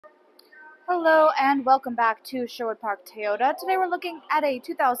Hello and welcome back to Sherwood Park Toyota. Today we're looking at a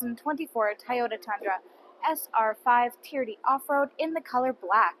 2024 Toyota Tundra SR5 TRD Off-Road in the color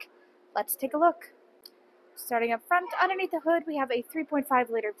black. Let's take a look. Starting up front, underneath the hood we have a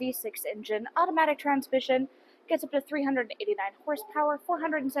 3.5-liter V6 engine, automatic transmission, gets up to 389 horsepower,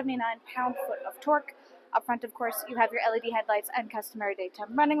 479 pound-foot of torque. Up front, of course, you have your LED headlights and customary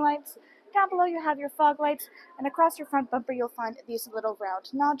daytime running lights. Down below you have your fog lights, and across your front bumper you'll find these little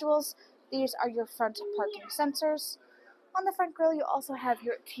round nodules. These are your front parking sensors. On the front grille you also have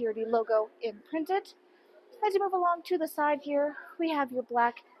your TRD logo imprinted. As you move along to the side here, we have your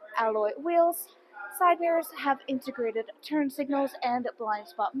black alloy wheels. Side mirrors have integrated turn signals and blind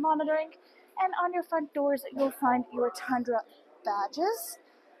spot monitoring. And on your front doors you'll find your Tundra badges.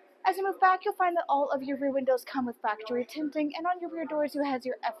 As you move back, you'll find that all of your rear windows come with factory tinting, and on your rear doors you have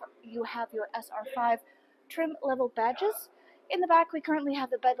your SR5 trim level badges. In the back, we currently have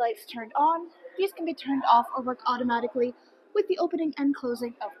the bed lights turned on. These can be turned off or work automatically with the opening and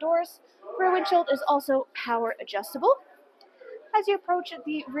closing of doors. Rear windshield is also power adjustable. As you approach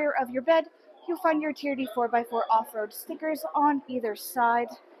the rear of your bed, you'll find your TRD 4x4 off-road stickers on either side.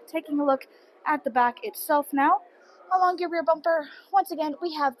 Taking a look at the back itself now. Along your rear bumper, once again,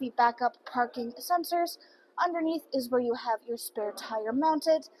 we have the backup parking sensors. Underneath is where you have your spare tire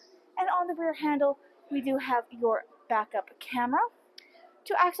mounted. And on the rear handle, we do have your backup camera.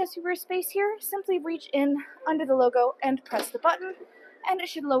 To access your rear space here, simply reach in under the logo and press the button, and it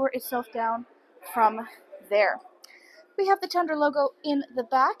should lower itself down from there. We have the Tundra logo in the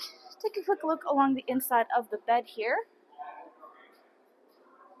back. Take a quick look along the inside of the bed here.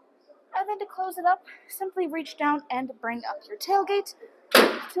 And then to close it up, simply reach down and bring up your tailgate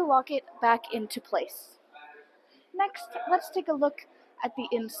to lock it back into place. Next, let's take a look at the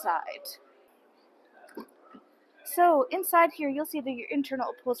inside. So inside here, you'll see that your internal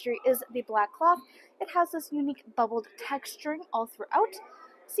upholstery is the black cloth. It has this unique bubbled texturing all throughout.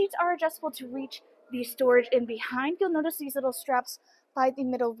 Seats are adjustable to reach the storage in behind. You'll notice these little straps by the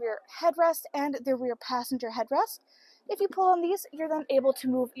middle rear headrest and the rear passenger headrest. If you pull on these, you're then able to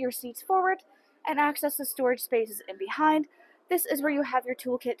move your seats forward and access the storage spaces in behind. This is where you have your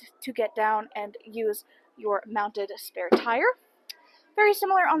toolkit to get down and use your mounted spare tire. Very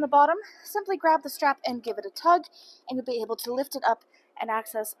similar on the bottom. Simply grab the strap and give it a tug, and you'll be able to lift it up and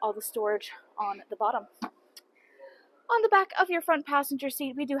access all the storage on the bottom. On the back of your front passenger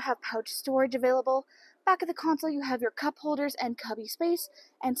seat, we do have pouch storage available. Back of the console, you have your cup holders and cubby space,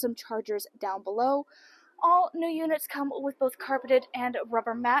 and some chargers down below. All new units come with both carpeted and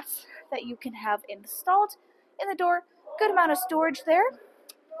rubber mats that you can have installed. In the door, good amount of storage there.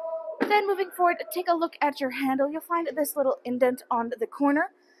 Then moving forward, take a look at your handle. You'll find this little indent on the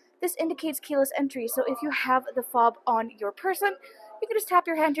corner. This indicates keyless entry, so if you have the fob on your person, you can just tap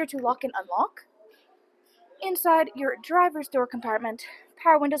your hand here to lock and unlock. Inside your driver's door compartment,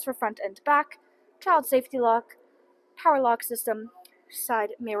 power windows for front and back, child safety lock, power lock system, side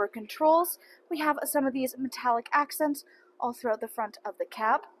mirror controls. We have some of these metallic accents all throughout the front of the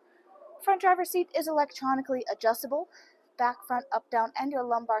cab. Front driver's seat is electronically adjustable. Back, front, up, down, and your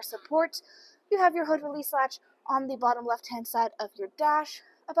lumbar support. You have your hood release latch on the bottom left-hand side of your dash.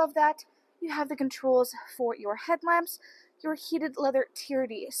 Above that, you have the controls for your headlamps, your heated leather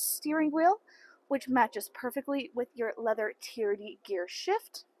TRD steering wheel, which matches perfectly with your leather TRD gear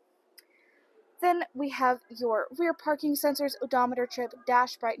shift. Then we have your rear parking sensors, odometer trip,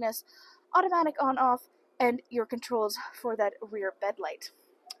 dash brightness, automatic on-off, and your controls for that rear bed light.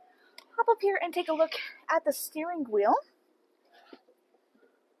 Hop up here and take a look at the steering wheel.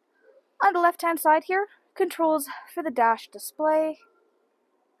 On the left-hand side here, controls for the dash display,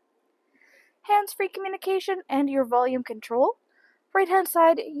 hands-free communication, and your volume control. Right-hand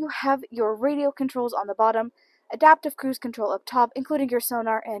side, you have your radio controls on the bottom, adaptive cruise control up top, including your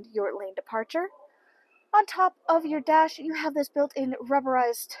sonar and your lane departure. On top of your dash, you have this built-in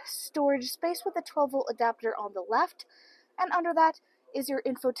rubberized storage space with a 12-volt adapter on the left, and under that is your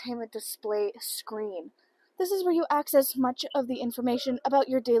infotainment display screen. This is where you access much of the information about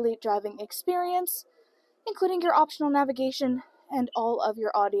your daily driving experience, including your optional navigation and all of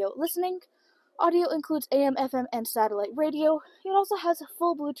your audio listening. Audio includes AM, FM, and satellite radio. It also has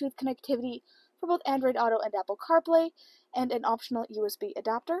full Bluetooth connectivity for both Android Auto and Apple CarPlay, and an optional USB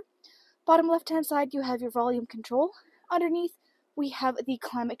adapter. Bottom left-hand side, you have your volume control. Underneath, we have the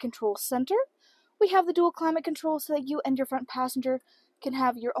climate control center. We have the dual climate control so that you and your front passenger can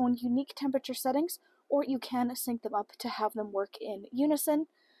have your own unique temperature settings, or you can sync them up to have them work in unison.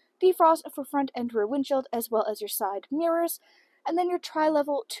 Defrost for front and rear windshield, as well as your side mirrors. And then your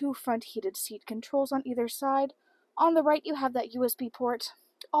tri-level 2 front heated seat controls on either side. On the right, you have that USB port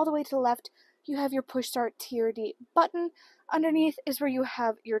all the way to the left, you have your push start TRD button. Underneath is where you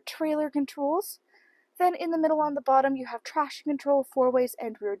have your trailer controls. Then in the middle on the bottom, you have traction control, 4-ways,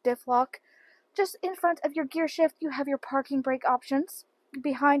 and rear diff lock. Just in front of your gear shift, you have your parking brake options.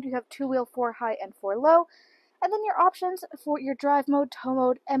 Behind, you have 2-wheel 4 high and 4 low. And then your options for your drive mode, tow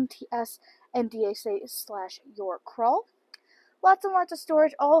mode, MTS, and DSA/your crawl. Lots and lots of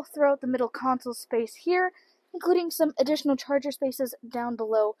storage all throughout the middle console space here, including some additional charger spaces down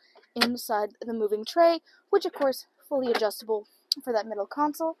below inside the moving tray, which of course fully adjustable for that middle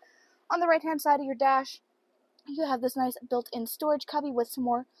console. On the right hand side of your dash, you have this nice built-in storage cubby with some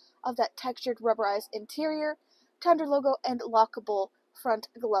more of that textured rubberized interior, Tundra logo, and lockable front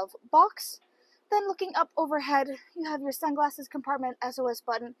glove box. Then looking up overhead, you have your sunglasses compartment, SOS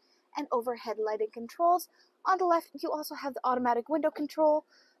button, and overhead lighting controls. On the left, you also have the automatic window control,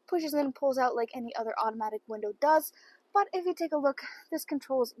 pushes in and pulls out like any other automatic window does. But if you take a look, this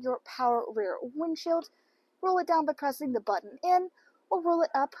controls your power rear windshield. Roll it down by pressing the button in, or roll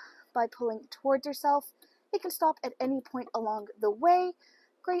it up by pulling towards yourself. It can stop at any point along the way.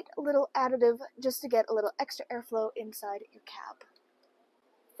 Great little additive just to get a little extra airflow inside your cab.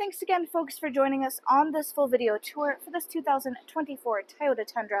 Thanks again, folks, for joining us on this full video tour for this 2024 Toyota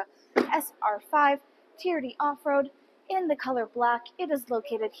Tundra SR5 TRD Off-Road in the color black. It is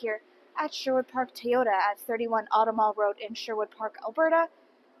located here at Sherwood Park Toyota at 31 Auto Mall Road in Sherwood Park, Alberta.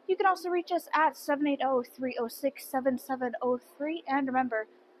 You can also reach us at 780-306-7703. And remember,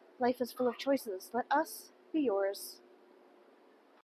 life is full of choices. Let us be yours.